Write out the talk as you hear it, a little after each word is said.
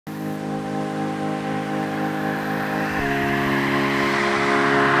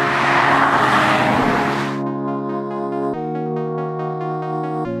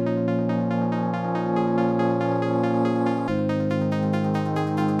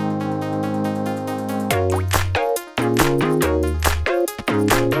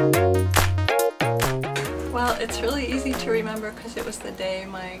to remember because it was the day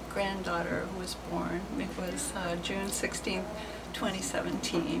my granddaughter was born. It was June 16th,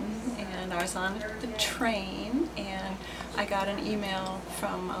 2017, and I was on the train and I got an email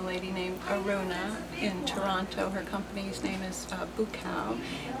from a lady named Aruna in Toronto. Her company's name is Bukau,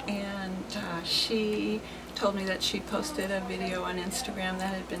 and she told me that she posted a video on Instagram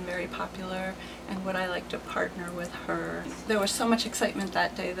that had been very popular and would I like to partner with her. There was so much excitement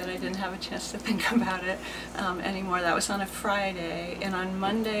that day that I didn't have a chance to think about it anymore. That was on a Friday, and on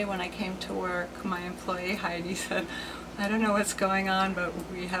Monday when I came to work, my employee Heidi said, "I don't know what's going on, but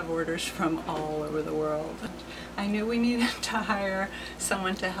we have orders from all over the world." I knew we needed to hire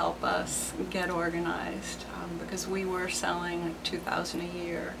someone to help us get organized because we were selling like 2,000 a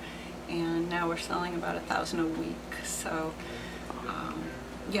year, and now we're selling about 1,000 a week. So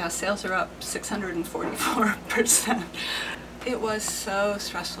yeah, sales are up 644%. It was so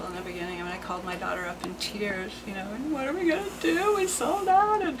stressful in the beginning. I mean, I called my daughter up in tears, you know, and what are we gonna do? We sold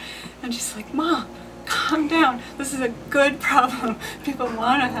out, and she's like, "Mom, calm down. This is a good problem. People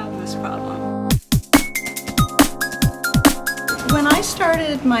want to have this problem." When I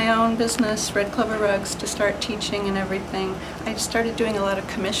started my own business, Red Clover Rugs, to start teaching and everything, I started doing a lot of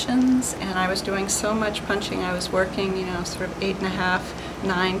commissions, and I was doing so much punching. I was working, you know, sort of 8.5,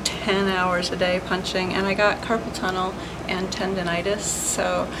 9, 10 hours a day punching, and I got carpal tunnel and tendonitis,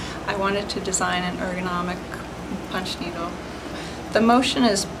 so I wanted to design an ergonomic punch needle. The motion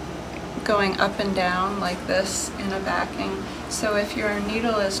is going up and down like this in a backing. So if your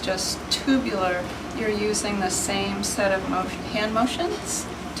needle is just tubular, you're using the same set of hand motions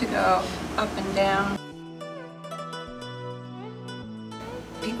to go up and down.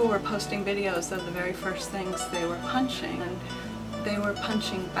 People were posting videos of the very first things they were punching, and they were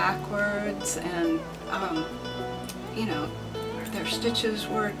punching backwards, and you know, their stitches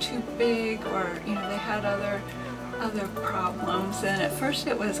were too big, or you know, they had other problems, and at first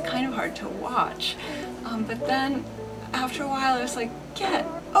it was kind of hard to watch, but then after a while I was like, get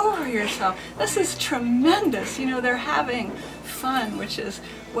over yourself, this is tremendous, you know, they're having fun, which is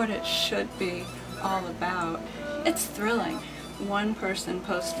what it should be all about. It's thrilling. One person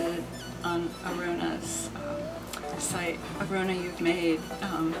posted on Aruna's site, "Aruna, you've made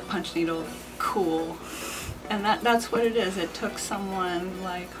punch needle cool," and that's what it is. It took someone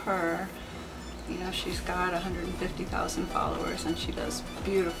like her. You know, she's got 150,000 followers and she does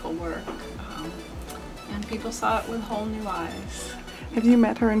beautiful work, and people saw it with whole new eyes. Have you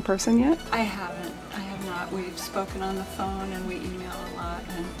met her in person yet? I haven't. I have not. We've spoken on the phone and we email a lot,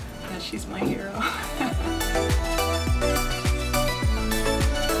 and yeah, she's my hero.